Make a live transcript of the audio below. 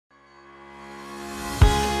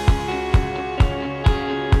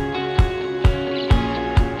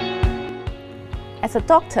As a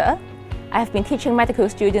doctor, I have been teaching medical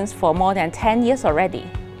students for more than 10 years already.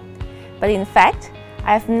 But in fact,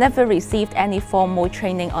 I have never received any formal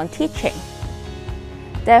training on teaching.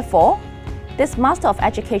 Therefore, this Master of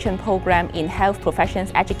Education program in Health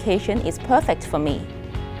Professions Education is perfect for me.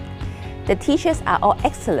 The teachers are all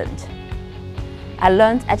excellent. I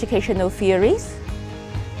learned educational theories,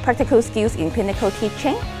 practical skills in clinical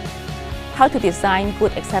teaching, how to design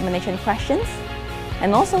good examination questions,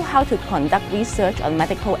 and also how to conduct research on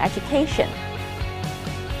medical education.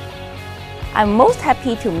 I'm most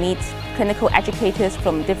happy to meet clinical educators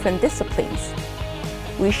from different disciplines.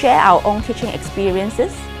 We share our own teaching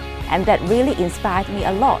experiences, and that really inspired me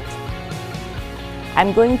a lot.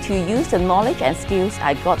 I'm going to use the knowledge and skills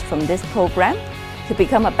I got from this program to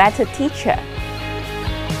become a better teacher